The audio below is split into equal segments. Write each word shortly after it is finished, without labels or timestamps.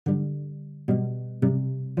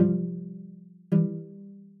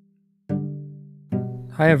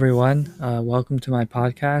Hi, everyone. Welcome to my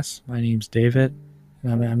podcast. My name's David,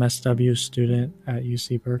 and I'm an MSW student at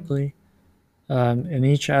UC Berkeley. In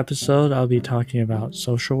each episode, I'll be talking about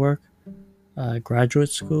social work,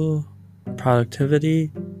 graduate school,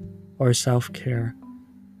 productivity, or self care.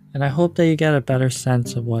 And I hope that you get a better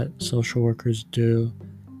sense of what social workers do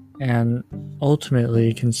and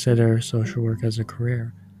ultimately consider social work as a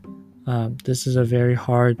career. This is a very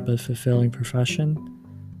hard but fulfilling profession,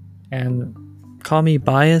 and call me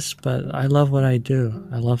biased, but I love what I do.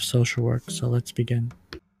 I love social work, so let's begin.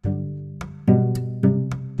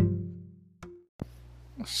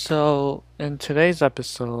 So, in today's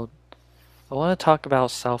episode, I want to talk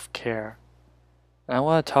about self care. And I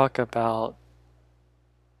want to talk about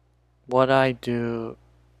what I do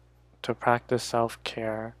to practice self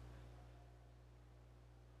care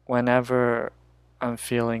whenever I'm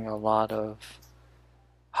feeling a lot of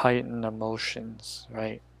heightened emotions,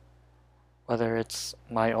 right? Whether it's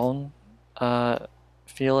my own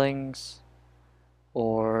feelings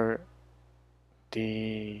or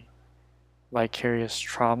the vicarious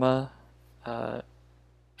trauma uh,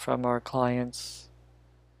 from our clients,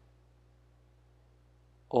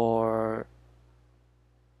 or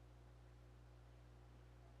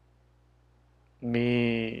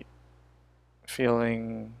me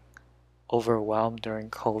feeling overwhelmed during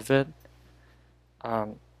COVID.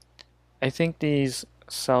 Um, I think these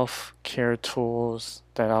self care tools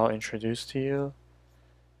that I'll introduce to you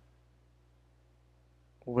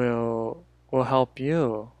will help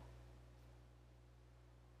you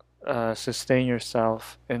sustain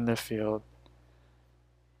yourself in the field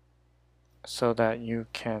so that you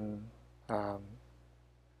can um,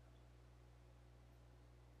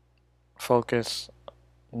 focus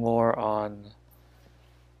more on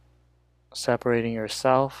separating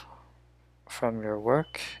yourself from your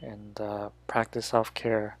work and practice self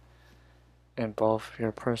care in both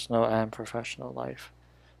your personal and professional life.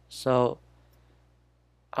 So,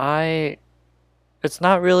 I it's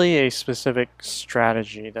not really a specific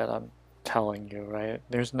strategy that I'm telling you, right?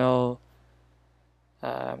 There's no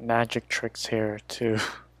magic tricks here to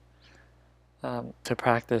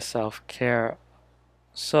practice self-care.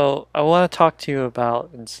 So I want to talk to you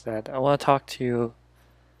about instead. I want to talk to you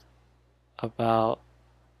about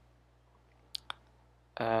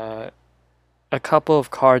uh, a couple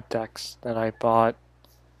of card decks that I bought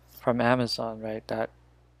from Amazon, right?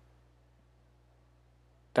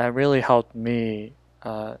 That really helped me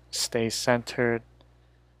stay centered,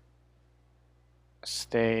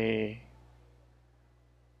 stay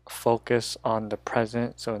focused on the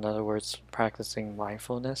present. So in other words, practicing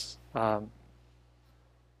mindfulness. And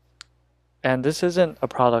this isn't a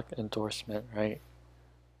product endorsement, right?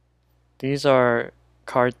 These are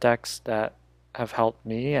card decks that have helped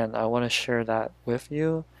me, and I want to share that with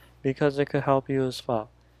you because it could help you as well.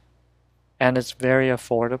 And it's very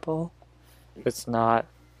affordable. It's not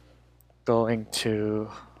going to,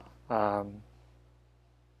 um,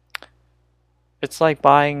 it's like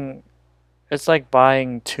buying, it's like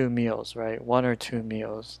buying two meals, right? One or two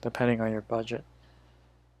meals, depending on your budget.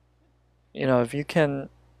 You know, if you can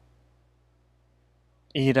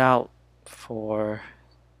eat out for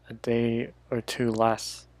a day or two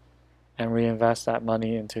less and reinvest that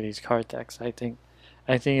money into these card decks, I think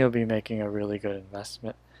you'll be making a really good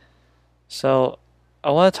investment. So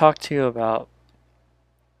I want to talk to you about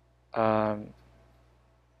um,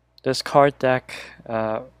 this card deck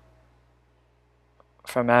from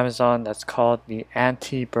Amazon that's called the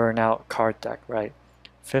Anti-Burnout Card Deck, right?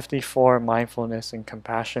 54 mindfulness and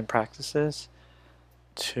compassion practices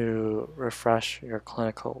to refresh your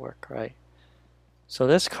clinical work, right? So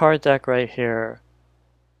this card deck right here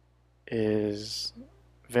is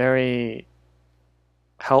very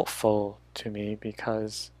helpful to me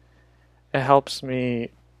because it helps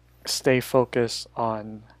me stay focused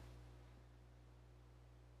on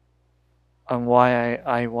why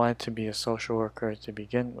I wanted to be a social worker to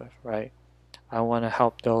begin with, right? I want to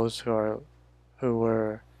help those who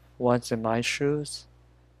were once in my shoes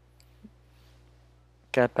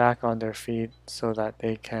get back on their feet so that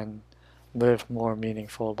they can live more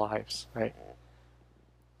meaningful lives, right?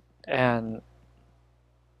 And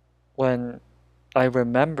when I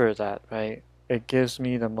remember that, right, it gives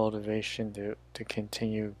me the motivation to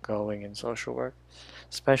continue going in social work,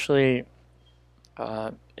 especially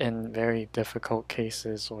in very difficult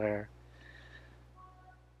cases where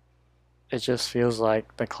it just feels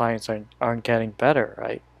like the clients aren't getting better,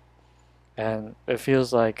 right? And it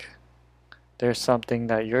feels like there's something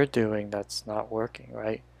that you're doing that's not working,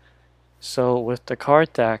 right? So with the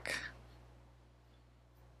card deck,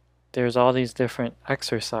 there's all these different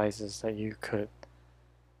exercises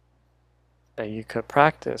that you could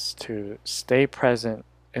practice to stay present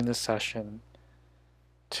in the session,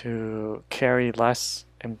 to carry less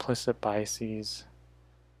implicit biases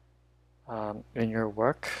in your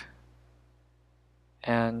work,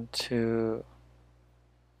 and to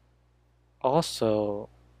also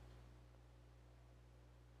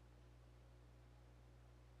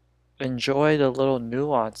enjoy the little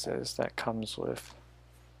nuances that comes with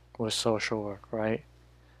social work, right?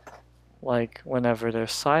 Like whenever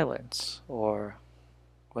there's silence, or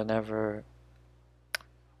whenever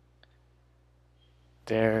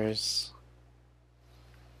there's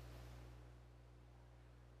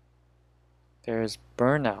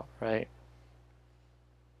burnout, right?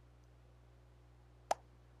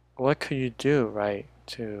 What could you do, right,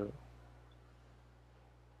 to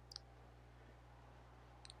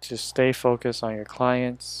stay focused on your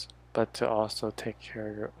clients, but to also take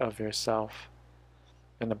care of yourself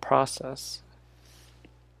in the process?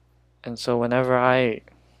 And so whenever I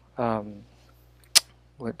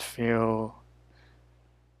would feel,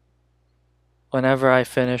 whenever I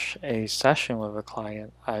finish a session with a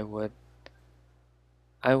client, I would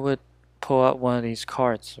pull out one of these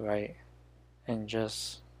cards, right, and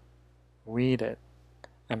just read it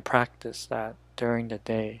and practice that during the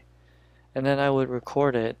day. And then I would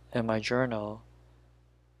record it in my journal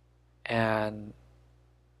and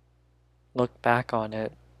look back on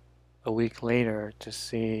it a week later to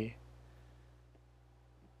see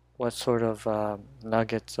what sort of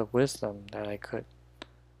nuggets of wisdom that I could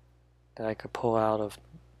pull out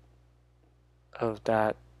of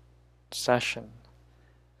that session.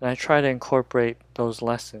 And I try to incorporate those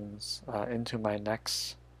lessons into my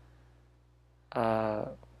next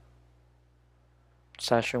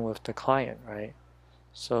session with the client, right?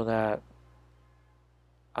 So that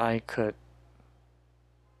I could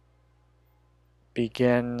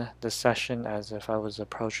begin the session as if I was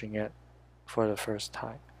approaching it for the first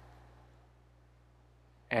time.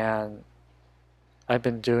 And I've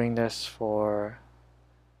been doing this for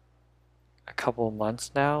a couple months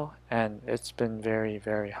now, and it's been very,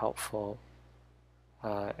 very helpful.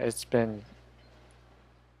 It's been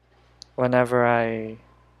whenever I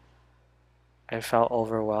felt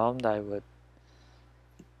overwhelmed, I would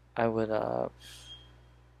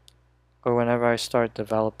or whenever I start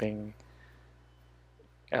developing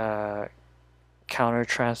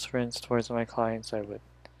countertransference towards my clients, I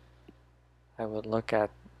would look at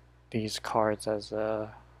these cards as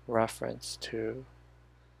a reference to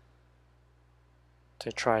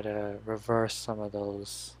try to reverse some of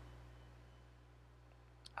those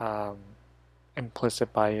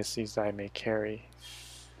implicit biases I may carry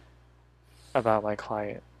about my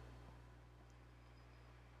client.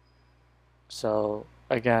 So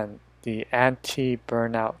again, the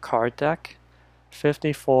anti-burnout card deck,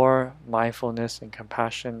 54 mindfulness and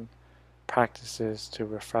compassion practices to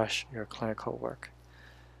refresh your clinical work.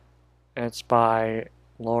 And it's by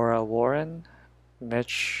Laura Warren,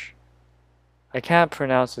 Mitch, I can't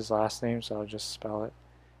pronounce his last name, so I'll just spell it.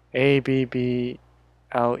 Abblett,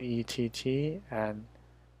 and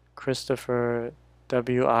Christopher,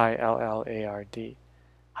 Willard.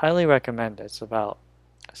 Highly recommend it. It's about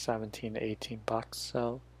 17 to 18 bucks,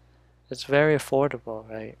 so it's very affordable,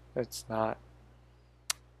 right? It's not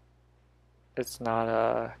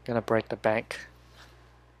gonna break the bank.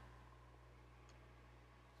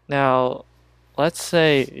 Now, let's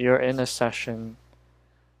say you're in a session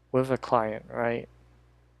with a client, right?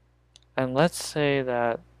 And let's say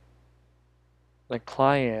that the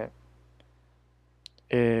client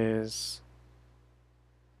is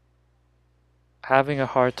having a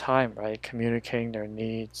hard time, right, communicating their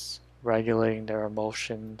needs, regulating their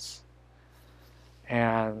emotions,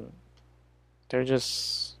 and there's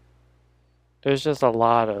just a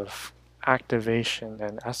lot of activation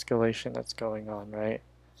and escalation that's going on, right?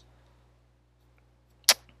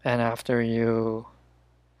 And after you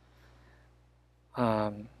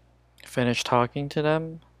finish talking to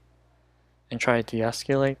them and try to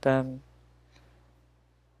de-escalate them,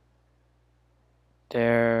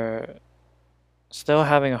 they're still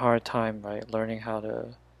having a hard time, right, learning how to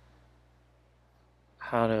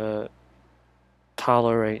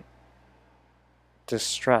tolerate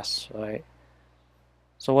distress, right?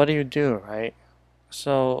 So what do you do, right?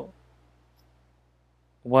 So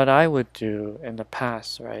what I would do in the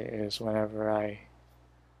past, right, is whenever I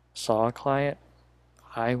saw a client,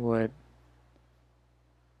 I would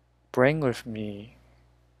bring with me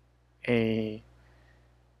a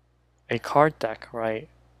card deck, right,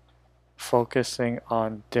 focusing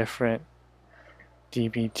on different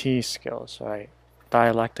DBT skills, right,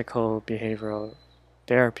 dialectical behavioral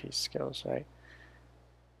therapy skills, right,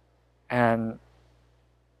 and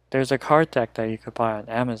there's a card deck that you could buy on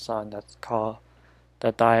Amazon that's called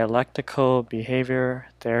the Dialectical Behavior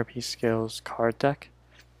Therapy Skills Card Deck.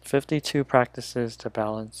 52 Practices to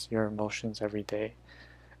Balance Your Emotions Every Day.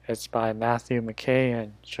 It's by Matthew McKay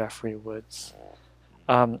and Jeffrey Woods.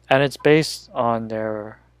 And it's based on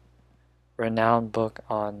their renowned book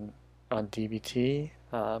on DBT.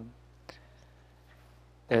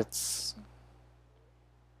 It's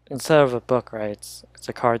instead of a book, right? It's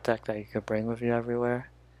a card deck that you could bring with you everywhere,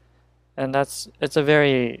 and it's a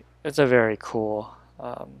very cool,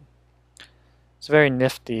 it's a very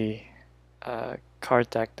nifty card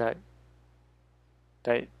deck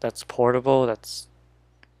that's portable. It's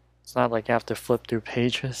not like you have to flip through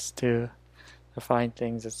pages to find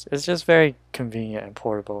things. It's just very convenient and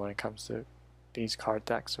portable when it comes to these card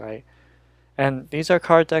decks, right? And these are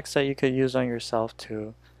card decks that you could use on yourself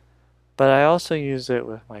too. But I also use it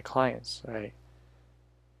with my clients, right?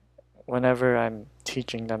 Whenever I'm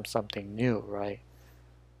teaching them something new, right?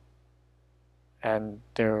 And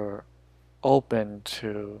they're open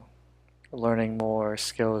to learning more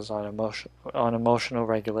skills on emotional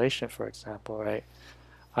regulation, for example, right?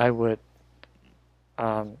 I would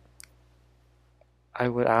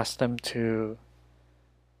ask them to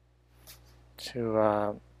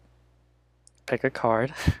pick a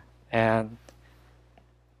card and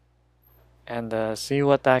see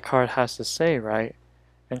what that card has to say, right?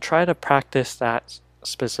 And try to practice that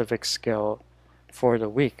specific skill for the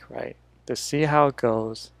week, right? To see how it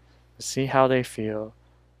goes, to see how they feel,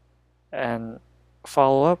 and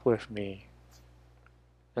follow up with me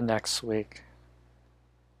the next week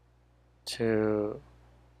to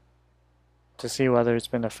see whether it's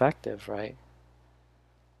been effective, right?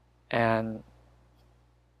 And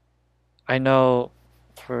I know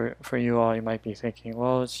for you all, you might be thinking,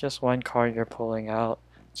 well, it's just one card you're pulling out,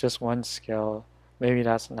 it's just one skill. Maybe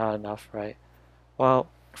that's not enough, right? Well,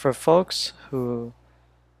 for folks who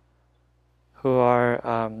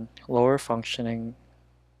are lower functioning,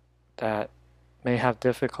 that may have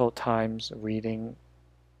difficult times reading,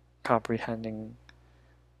 comprehending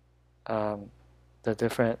the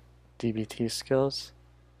different DBT skills,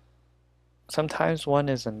 sometimes one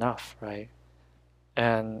is enough, right?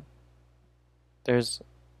 And these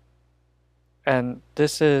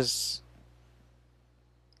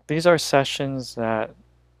are sessions that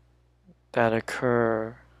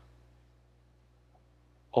occur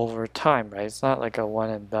over time, right? It's not like a one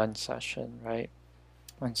and done session, right?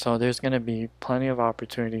 And so there's going to be plenty of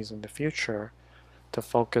opportunities in the future to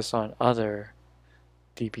focus on other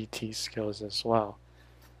DBT skills as well.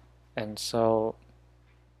 And so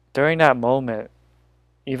during that moment,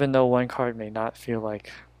 even though one card may not feel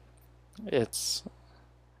like it's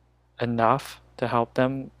enough to help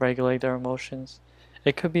them regulate their emotions,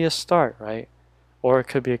 it could be a start, right? Or it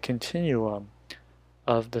could be a continuum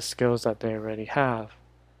of the skills that they already have.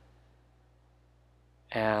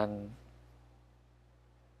 And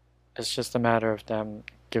it's just a matter of them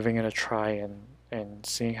giving it a try and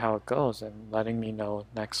seeing how it goes and letting me know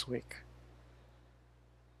next week.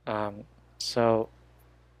 So,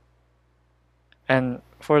 and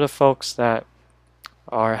for the folks that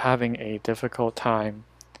are having a difficult time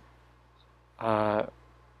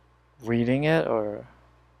reading it or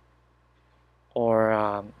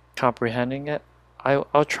comprehending it,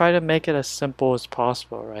 I'll try to make it as simple as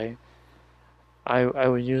possible, right? I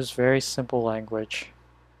would use very simple language,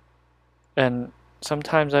 and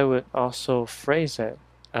sometimes I would also phrase it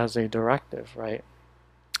as a directive, right?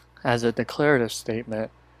 As a declarative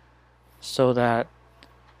statement, so that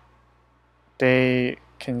they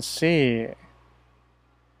can see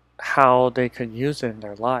how they could use it in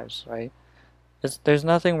their lives, right? There's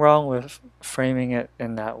nothing wrong with framing it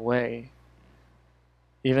in that way,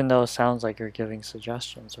 even though it sounds like you're giving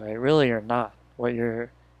suggestions, right? Really, you're not. What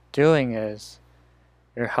you're doing is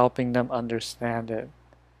you're helping them understand it,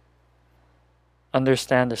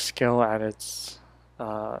 understand the skill at its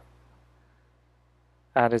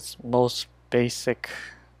most basic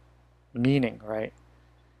meaning, right?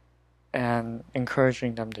 And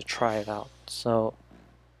encouraging them to try it out. So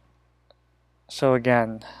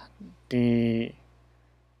again, the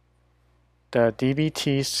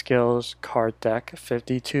DBT Skills Card Deck,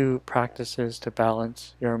 52 Practices to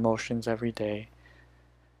Balance Your Emotions Every Day,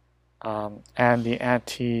 and the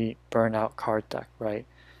Anti-Burnout Card Deck, right?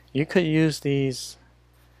 You could use these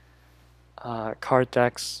card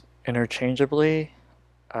decks interchangeably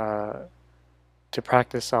to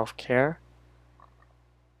practice self-care,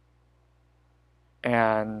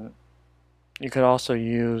 and you could also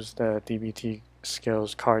use the DBT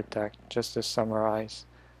Skills Card Deck, just to summarize,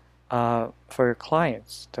 for your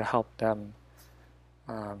clients to help them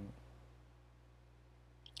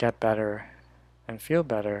get better and feel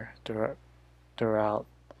better throughout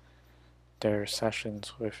their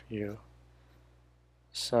sessions with you.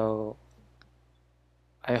 So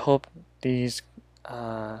I hope these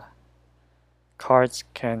cards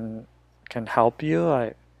can help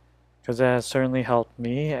you. Because it has certainly helped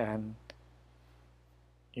me, and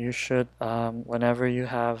you should whenever you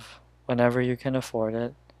can afford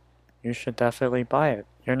it, you should definitely buy it.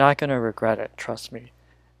 You're not going to regret it, trust me.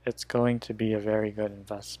 It's going to be a very good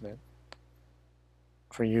investment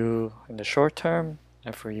for you in the short term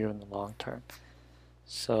and for you in the long term.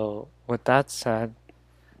 So, with that said,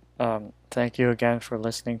 thank you again for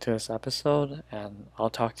listening to this episode, and I'll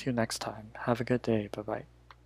talk to you next time. Have a good day. Bye bye.